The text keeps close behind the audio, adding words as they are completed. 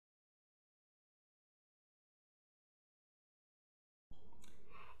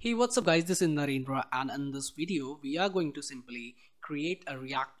Hey, what's up guys, this is Narendra, and in this video we are going to simply create a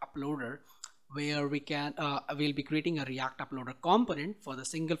React uploader where we'll be creating a React uploader component for the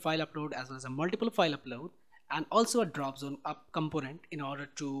single file upload as well as a multiple file upload, and also a drop zone up component in order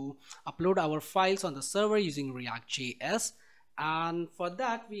to upload our files on the server using React.js. And for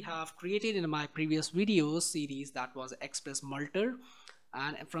that we have created in my previous video series that was Express Multer,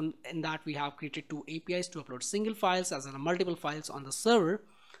 and from in that we have created two APIs to upload single files as well as multiple files on the server.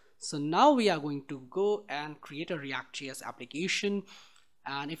 So now we are going to go and create a React.js application,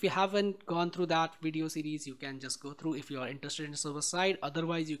 and if you haven't gone through that video series you can just go through if you are interested in the server side.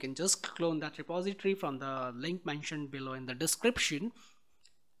 Otherwise you can just clone that repository from the link mentioned below in the description,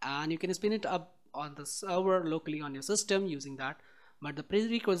 and you can spin it up on the server locally on your system using that. But the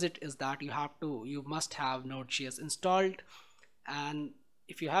prerequisite is that you must have Node.js installed, and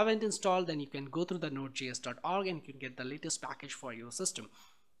if you haven't installed then you can go through the nodejs.org and you can get the latest package for your system.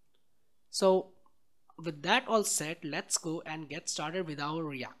 So with that all set, let's go and get started with our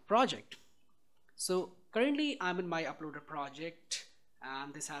React project. So currently I'm in my uploader project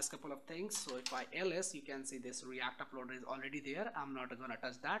and this has a couple of things. So if I ls, you can see this React uploader is already there. I'm not gonna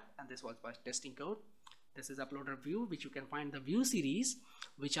touch that, and this was my testing code. This is uploader view, which you can find the view series,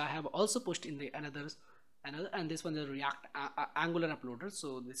 which I have also pushed in the another, and this one is React Angular uploader.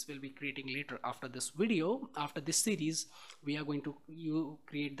 So this will be creating later after this video. After this series we are going to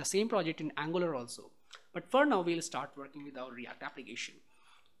create the same project in Angular also, but for now we'll start working with our React application.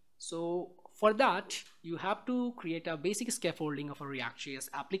 So for that you have to create a basic scaffolding of a React.js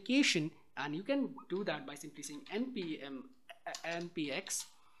application, and you can do that by simply saying npx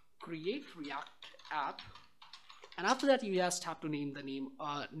create React app, and after that you just have to name the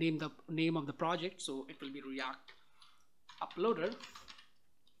name of the project. So it will be React uploader,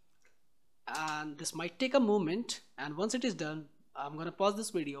 and this might take a moment, and once it is done I'm gonna pause this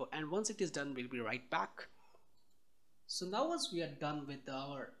video, and once it is done we'll be right back. So now once we are done with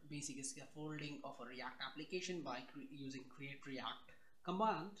our basic scaffolding of a React application by using create React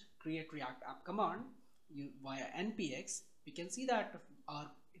app command via npx, we can see that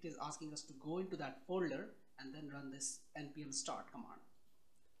it is asking us to go into that folder and then run this npm start command.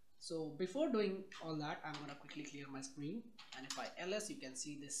 So before doing all that, I'm gonna quickly clear my screen, and if I ls, you can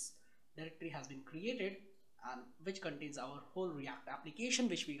see this directory has been created, and which contains our whole React application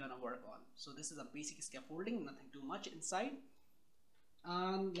which we're gonna work on. So this is a basic scaffolding, nothing too much inside,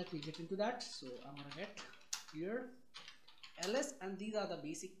 and let me get into that. So I'm gonna get here ls, and these are the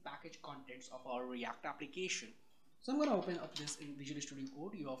basic package contents of our React application. So I'm going to open up this in Visual Studio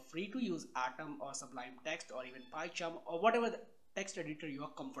Code. You are free to use Atom or Sublime Text or even Paytm or whatever the text editor you are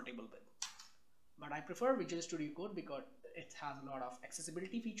comfortable with. But I prefer Visual Studio Code because it has a lot of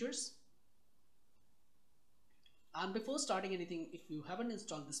accessibility features. And before starting anything, if you haven't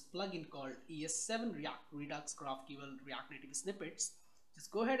installed this plugin called ES7 React Redux GraphQL React Native Snippets,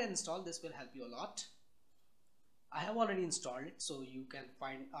 just go ahead and install. This will help you a lot. I have already installed it, so you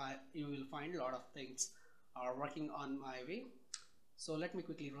will find a lot of things are working on my way. So let me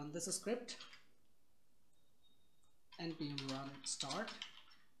quickly run this script. npm run start.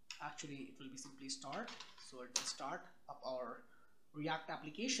 Actually it will be simply start, so it will start up our React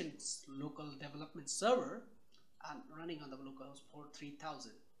application's local development server and running on the localhost port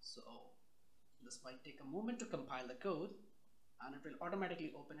 3000. So this might take a moment to compile the code, and it will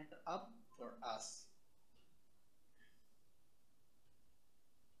automatically open it up for us.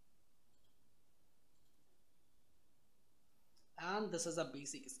 And this is a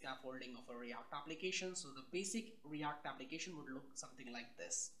basic scaffolding of a React application. So the basic React application would look something like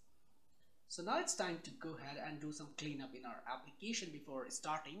this. So now it's time to go ahead and do some cleanup in our application before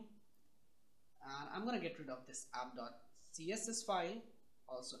starting. And I'm going to get rid of this app.css file,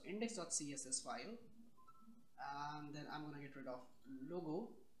 also index.css file, and then I'm going to get rid of logo.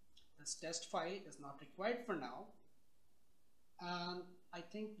 This test file is not required for now. And I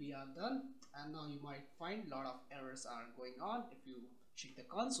think we are done, and now you might find a lot of errors are going on. If you check the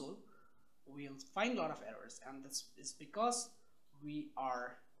console, we'll find a lot of errors, and this is because we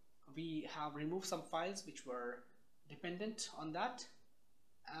have removed some files which were dependent on that.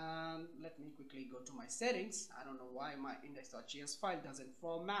 And let me quickly go to my settings. I don't know why my index.js file doesn't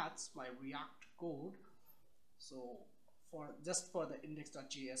format my React code. So just for the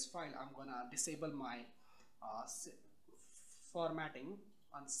index.js file, I'm gonna disable my formatting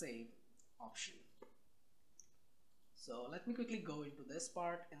on save option. So let me quickly go into this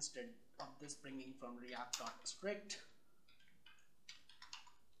part instead of this bringing from react.strict,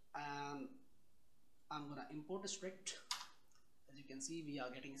 and I'm gonna import a strict. As you can see, we are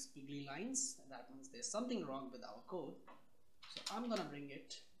getting squiggly lines. That means there's something wrong with our code. So I'm gonna bring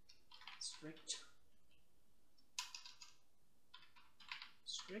it strict.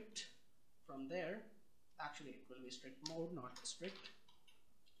 From there, actually it will be strict mode, not strict.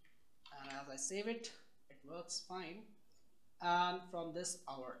 And as I save it, it works fine. And from this,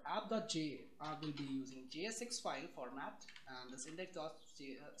 our app.j will be using JSX file format, and this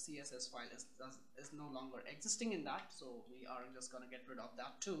index.css file is no longer existing in that, so we are just gonna get rid of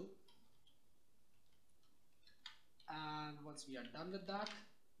that too. And once we are done with that,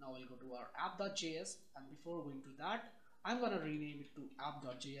 now we'll go to our app.js, and before going to that, I'm gonna rename it to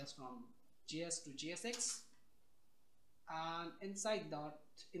app.js from JS to JSX. And inside that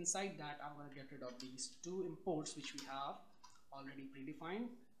I'm gonna get rid of these two imports which we have already predefined,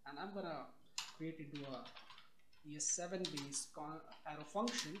 and I'm gonna create into a ES7 based arrow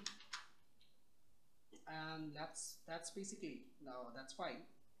function, and that's basically, now that's fine.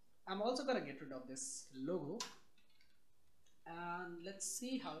 I'm also gonna get rid of this logo, and let's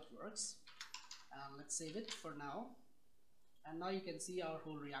see how it works, and let's save it for now. And now you can see our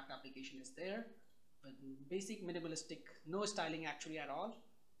whole React application is there with basic minimalistic, no styling actually at all.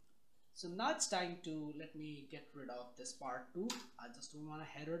 So now it's time to let me get rid of this part too. I just don't want a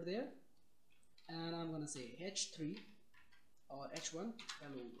header there, and I'm gonna say h3 or h1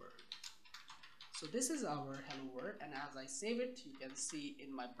 hello world. So this is our hello world, and as I save it, you can see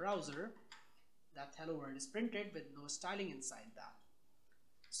in my browser that hello world is printed with no styling inside that.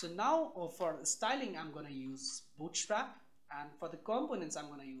 So now for the styling, I'm gonna use Bootstrap, and for the components, I'm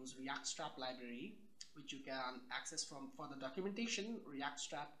gonna use React Strap library, which you can access from for the documentation,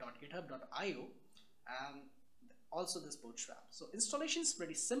 reactstrap.github.io, and also this Bootstrap. So installation is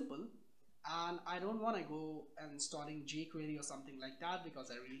pretty simple, and I don't want to go and installing jQuery or something like that because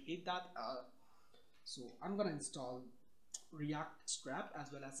I really hate that. So I'm gonna install React Strap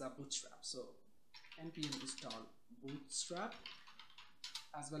as well as a Bootstrap. So npm install Bootstrap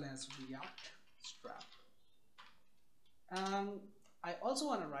as well as React Strap. And I also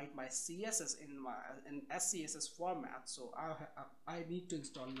want to write my CSS in SCSS format, so I need to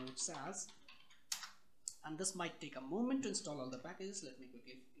install Node.Sass, and this might take a moment to install all the packages. Let me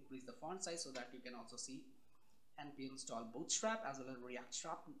quickly increase the font size so that you can also see npm install Bootstrap as well as React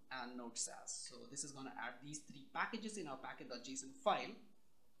Strap and Node.Sass. So this is going to add these three packages in our package.json file.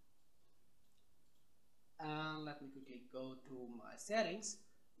 And let me quickly go to my settings.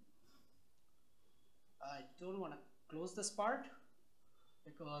 I don't want to close this part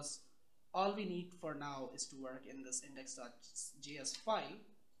because all we need for now is to work in this index.js file,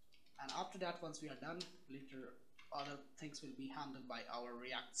 and after that, once we are done, later other things will be handled by our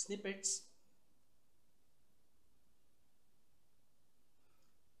React snippets.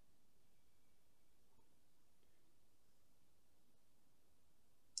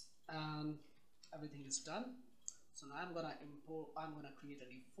 And everything is done. So now I'm gonna create a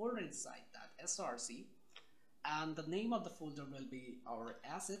new folder inside that src, and the name of the folder will be our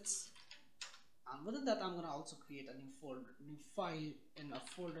assets, and within that I'm gonna also create a new file in a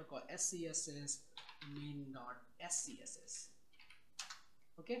folder called scss main.scss.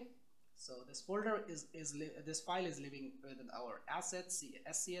 Okay, so this folder this file is living within our assets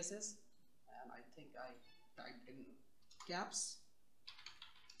scss, and I think I typed in caps,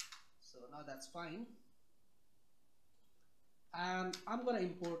 so now that's fine. And I'm gonna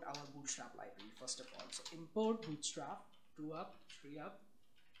import our Bootstrap library first of all. So import Bootstrap 2 up 3 up,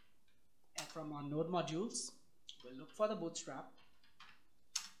 and from our node modules we'll look for the Bootstrap,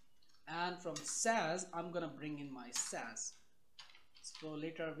 and from Scss I'm gonna bring in my Scss. So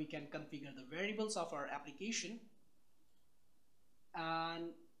later we can configure the variables of our application,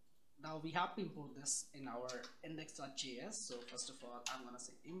 and now we have to import this in our index.js. So first of all, I'm gonna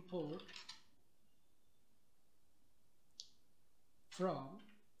say import from,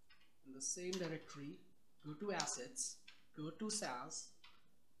 in the same directory, go to assets, go to Scss,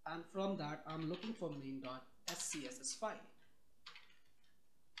 and from that I'm looking for main.scss file,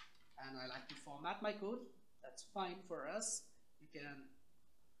 and I like to format my code. That's fine for us. You can,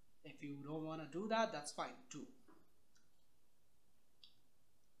 if you don't want to do that, that's fine too.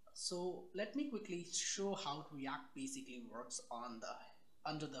 So let me quickly show how React basically works on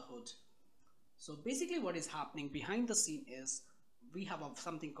under the hood. So basically what is happening behind the scene is we have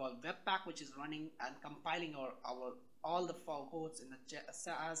something called Webpack, which is running and compiling all the codes in the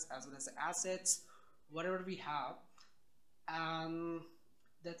Scss as well as the assets, whatever we have, and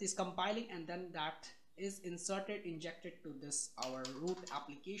that is compiling, and then that is injected to this our root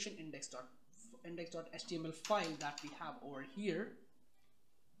application index.html file that we have over here.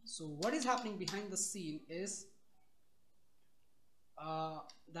 So what is happening behind the scene is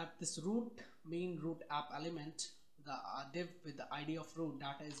that this main root app element the div with the ID of root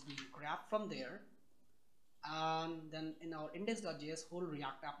data is being grabbed from there, and then in our index.js whole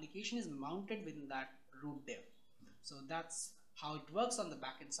React application is mounted within that root div. So that's how it works on the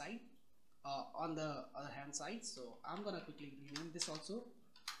backend side. On the other hand side, so I'm gonna quickly rename this also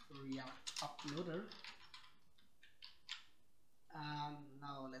React Uploader, and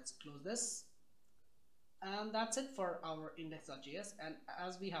now let's close this. And that's it for our index.js. And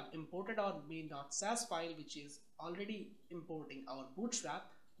as we have imported our main.sass file, which is already importing our Bootstrap,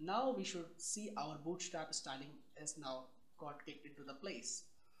 now we should see our Bootstrap styling is now got kicked into the place.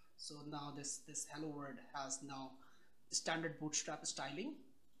 So now this hello world has now standard Bootstrap styling.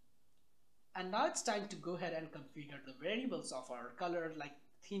 And now it's time to go ahead and configure the variables of our color, like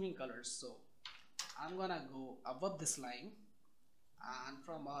theming colors. So I'm gonna go above this line, and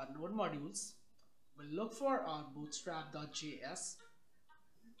from our node modules, we'll look for our bootstrap.js,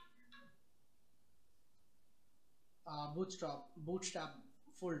 bootstrap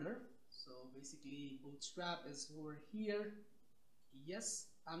folder. So basically Bootstrap is over here, yes,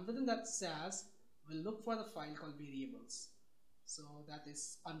 and within that Sass we'll look for the file called variables. So that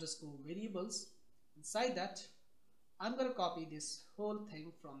is underscore variables. Inside that I'm going to copy this whole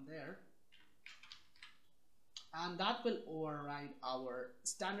thing from there, and that will override our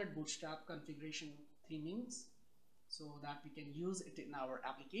standard Bootstrap configuration themings so that we can use it in our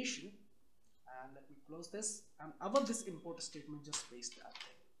application. And let me close this, and above this import statement just paste that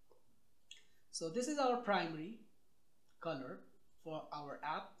thing. So this is our primary color for our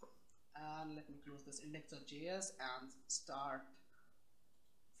app, and let me close this index.js and start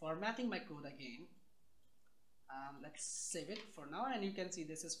formatting my code again. Let's save it for now, and you can see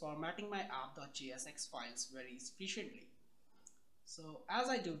this is formatting my app.jsx files very efficiently. So as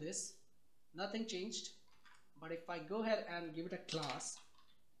I do this, nothing changed, but if I go ahead and give it a class,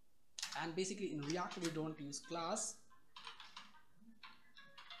 and basically in React we don't use class,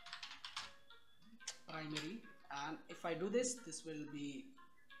 primary, and if I do this, this will be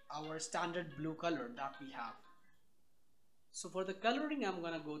our standard blue color that we have. So for the coloring, I'm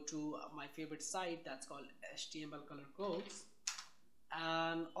gonna go to my favorite site that's called HTML color codes,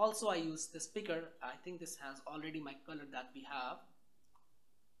 and also I use this picker. I think this has already my color that we have,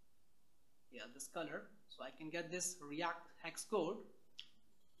 yeah, this color. So I can get this React hex code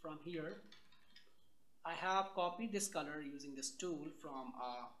from here. I have copied this color using this tool from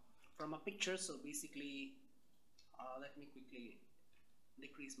a picture. So basically let me quickly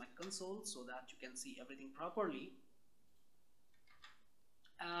decrease my console so that you can see everything properly.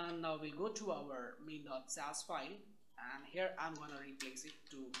 And now we'll go to our main.sass file, and here I'm going to replace it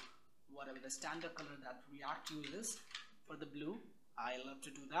to whatever the standard color that React uses for the blue. I love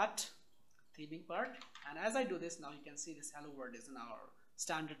to do that theming part, and as I do this, now you can see this hello world is in our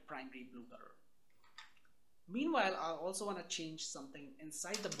standard primary blue color. Meanwhile, I also want to change something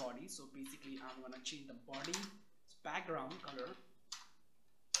inside the body. So basically I'm going to change the body background color,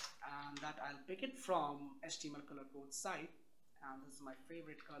 and that I'll pick it from HTML color code site. And this is my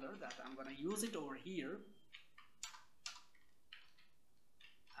favorite color that I'm going to use it over here,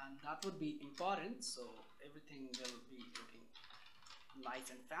 and that would be important, so everything will be looking nice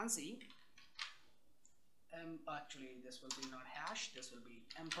and fancy. Actually this will be not hash, this will be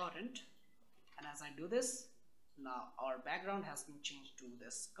important. And as I do this, now our background has been changed to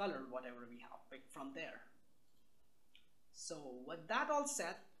this color whatever we have picked from there. So with that all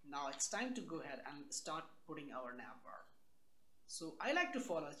set, now it's time to go ahead and start putting our nav bar. So I like to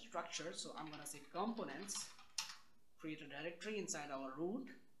follow a structure, so I'm gonna say components, create a directory inside our root,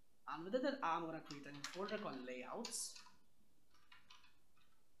 and within that I'm gonna create a new folder called layouts.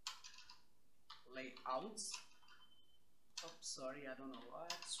 Oops, sorry, I don't know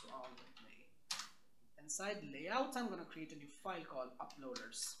what's wrong with me. Inside layouts, I'm gonna create a new file called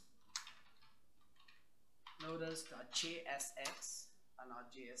uploaders. Loaders.jsx, and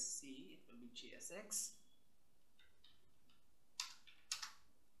not JSC, it will be JSX.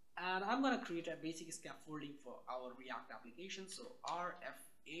 And I'm going to create a basic scaffolding for our React application, so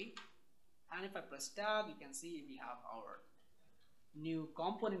RFA, and if I press tab, you can see we have our new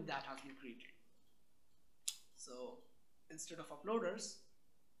component that has been created. So instead of uploaders,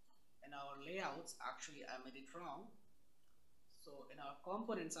 in our layouts, actually I made it wrong. So in our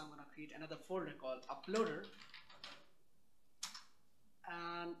components, I'm going to create another folder called uploader,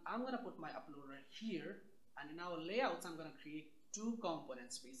 and I'm going to put my uploader here, and in our layouts I'm going to create two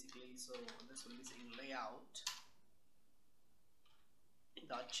components basically. So this will be saying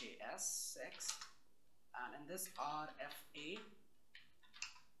layout.jsx, and in this RFA,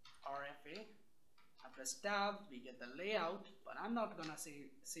 I press tab, we get the layout, but I'm not gonna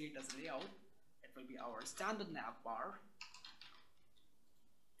say it as layout. It it will be our standard nav bar.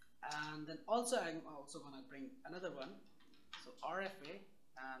 And then also I'm also gonna bring another one, so RFA,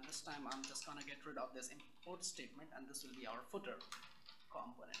 and this time I'm just gonna get rid of this import statement, and this will be our footer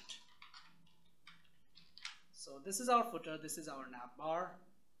component. So this is our footer, this is our nav bar,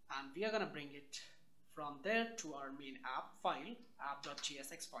 and we are gonna bring it from there to our main app file,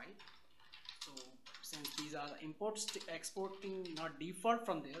 app.jsx file. So since these are the imports exporting not default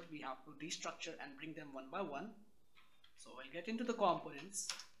from there, we have to destructure and bring them one by one. So we'll get into the components,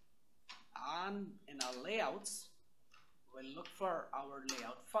 and in our layouts we'll look for our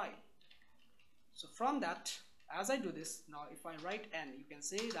layout file. So from that, as I do this, now if I write n, you can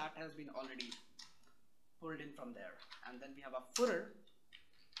say that has been already pulled in from there. And then we have a footer,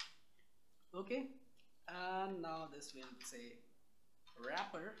 okay, and now this will say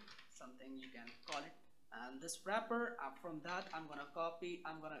wrapper, something you can call it. And this wrapper, from that I'm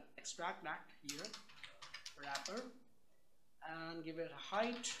gonna extract that here, wrapper, and give it a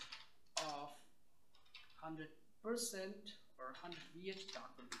height of 100% or 100 VH. That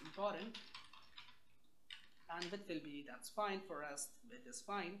will be important, and width will be, that's fine for us, width is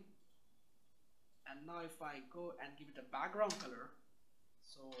fine. And now if I go and give it a background color,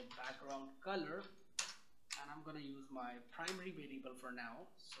 so background color, and I'm gonna use my primary variable for now,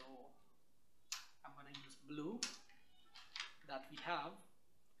 so I'm gonna use blue that we have.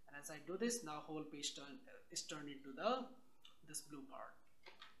 And as I do this, now whole page is turned into this blue part.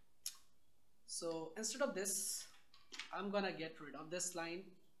 So instead of this, I'm gonna get rid of this line,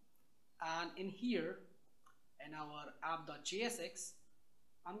 and in here in our app.jsx,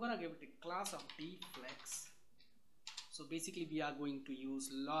 I'm gonna give it a class of dflex. So basically we are going to use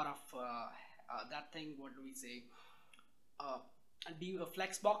a lot of that thing, what do we say,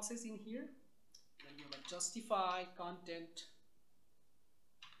 flex boxes in here. Then you will justify content,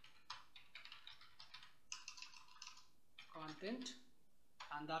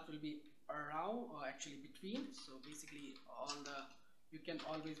 and that will be around, or actually between. So basically you can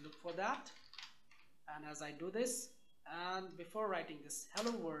always look for that. And as I do this, and before writing this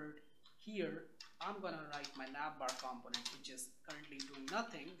hello world here, I'm gonna write my navbar component, which is currently doing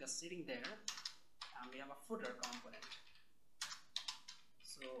nothing, just sitting there. And we have a footer component.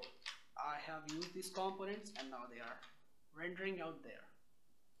 So I have used these components, and now they are rendering out there.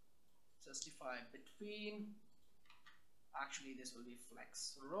 Justify between, actually this will be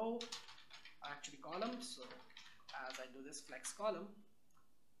flex row, actually column. So as I do this flex column,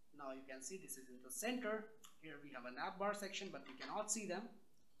 now you can see this is in the center. Here we have a navbar section, but we cannot see them.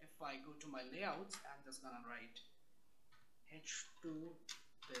 If I go to my layouts, I'm just gonna write h2,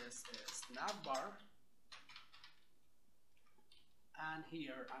 this is navbar, and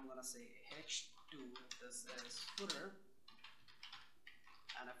here I'm gonna say h2, this is footer.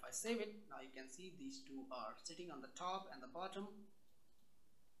 And if I save it, now you can see these two are sitting on the top and the bottom,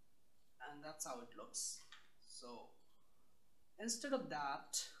 and that's how it looks. So instead of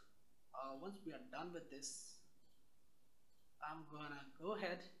that, once we are done with this, I'm gonna go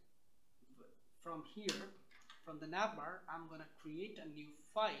ahead from here, from the navbar, I'm gonna create a new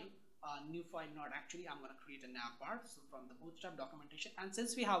file. I'm gonna create a navbar, so from the Bootstrap documentation. And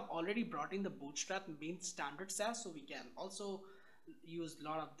since we have already brought in the Bootstrap main standard Scss, so we can also use a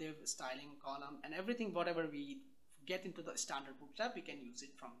lot of div, styling, column, and everything, whatever we get into the standard Bootstrap, we can use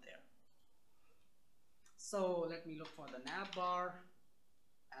it from there. So let me look for the navbar,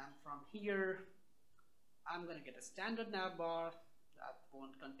 and from here I'm gonna get a standard navbar that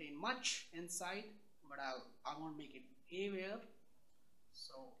won't contain much inside, but I won't make it anywhere.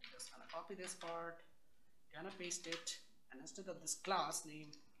 So just gonna copy this part, gonna paste it, and instead of this class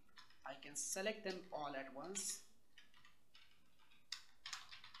name, I can select them all at once.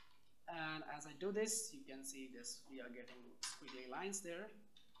 And as I do this, you can see this, we are getting squiggly lines there.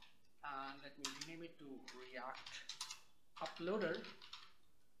 And let me rename it to React Uploader.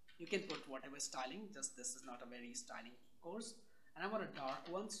 You can put whatever styling, just this is not a very styling course. And I want a dark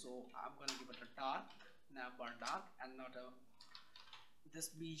one, so I'm gonna give it a dark, navbar dark, and not this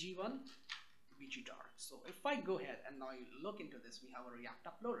BG one, BG dark. So if I go ahead and now you look into this, we have a React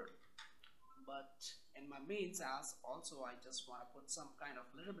Uploader. But in my main Scss, also I just want to put some kind of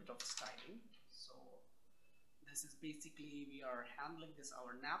little bit of styling. So this is basically, we are handling this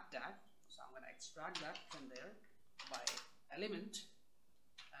our nav tag. So I'm going to extract that from there by element,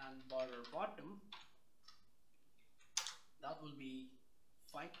 and border bottom, that will be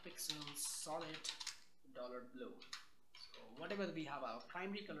 5 pixels solid $blue. So whatever we have our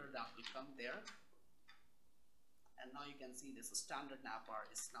primary color, that will come there. And now you can see this standard navbar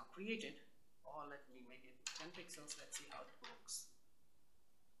is now created. Or let me make it 10 pixels. Let's see how it works.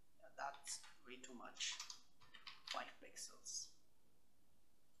 Yeah, that's way too much, 5 pixels.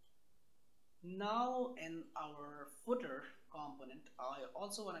 Now in our footer component, I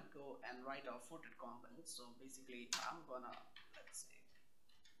also want to go and write our footer component. So basically I'm gonna, let's say,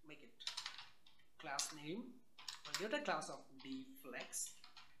 make it class name. We'll give it a class of dflex,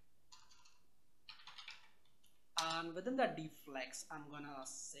 and within that dflex I'm gonna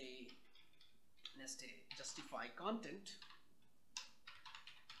say, let's say, justify content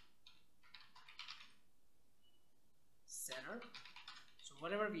center. So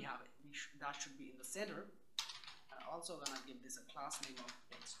whatever we have it, that should be in the center. I'm also gonna give this a class name of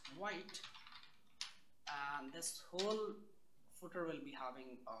text white, and this whole footer will be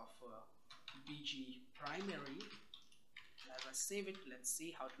having of bg primary. As I save it, let's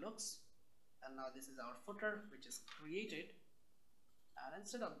see how it looks. And now this is our footer which is created, and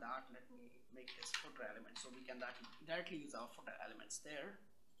instead of that, let me make this footer element so we can directly use our footer elements there.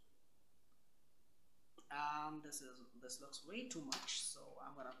 And this looks way too much, so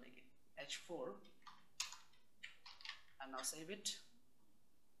I'm gonna make it h4, and now save it.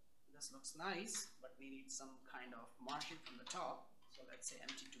 This looks nice, but we need some kind of margin from the top, so let's say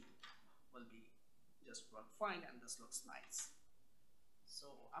mt2 will be just work fine, and this looks nice. So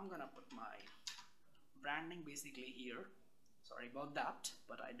I'm gonna put my branding basically here. Sorry about that,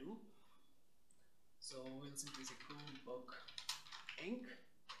 but I do. So we'll simply say Chrome Book Inc.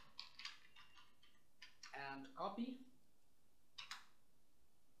 and copy.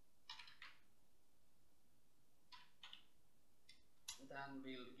 Then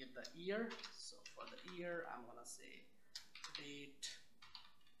we'll give the year. So for the year, I'm gonna say date,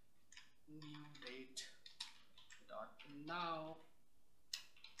 new date dot now.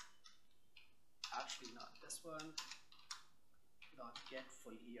 Actually not this one, dot get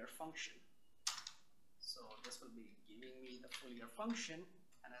full year function. So this will be giving me the full year function,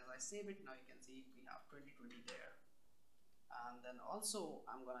 and as I save it, now you can see we have 2020 there. And then also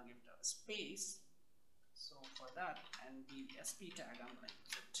I'm gonna give it a space. So for that, and the sp tag, I'm gonna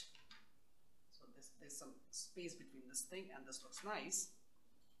use it. So there's some space between this thing, and this looks nice.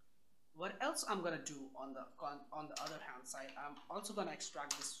 What else I'm gonna do on the other hand side, I'm also gonna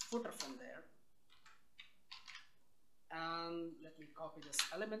extract this footer from there. And let me copy this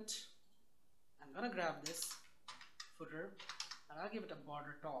element. I'm gonna grab this footer, and I'll give it a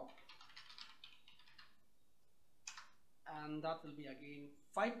border top, and that will be again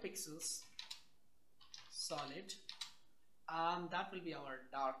 5 pixels solid, and that will be our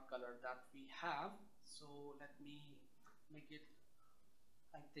dark color that we have. So let me make it,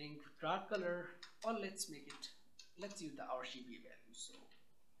 I think, dark color, or let's use the RGB value. So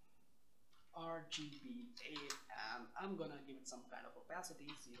RGBA, and I'm gonna give it some kind of opacity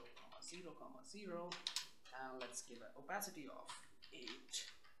 0,0,0, and let's give an opacity of 8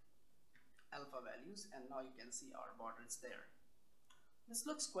 alpha values, and now you can see our borders there. This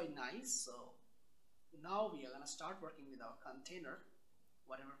looks quite nice. So now we are gonna start working with our container,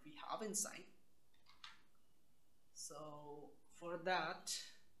 whatever we have inside. So for that,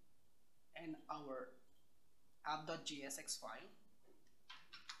 in our app.jsx file,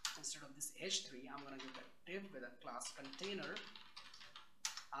 instead of this h3, I'm gonna give a div with a class container,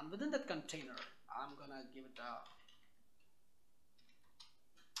 and within that container I'm gonna give it a,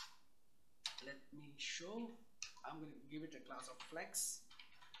 let me show, I'm gonna give it a class of flex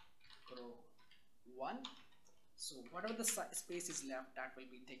grow 1. So whatever the space is left, that will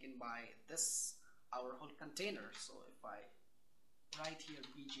be taken by this, our whole container. So if I write here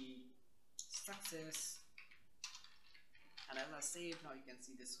bg success, and as I save, now you can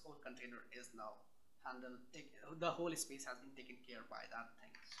see this whole container is now handled, the whole space has been taken care by that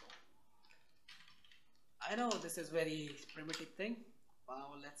thing. So I know this is very primitive thing.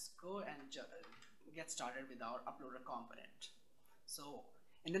 Now let's go and get started with our uploader component. So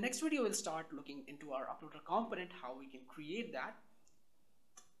in the next video, we'll start looking into our uploader component, how we can create that.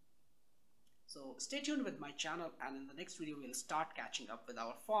 So stay tuned with my channel, and in the next video, we'll start catching up with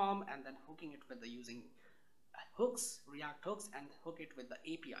our form and then hooking it with the using hooks, React hooks, and hook it with the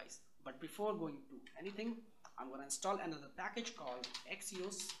APIs. But before going to anything, I'm going to install another package called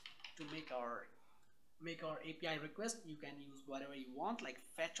Axios to make our API request. You can use whatever you want, like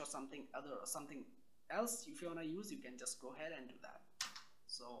fetch or something else. If you want to use, you can just go ahead and do that.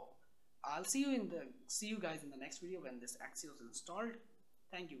 So I'll see you guys in the next video when this Axios is installed.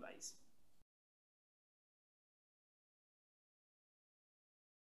 Thank you guys.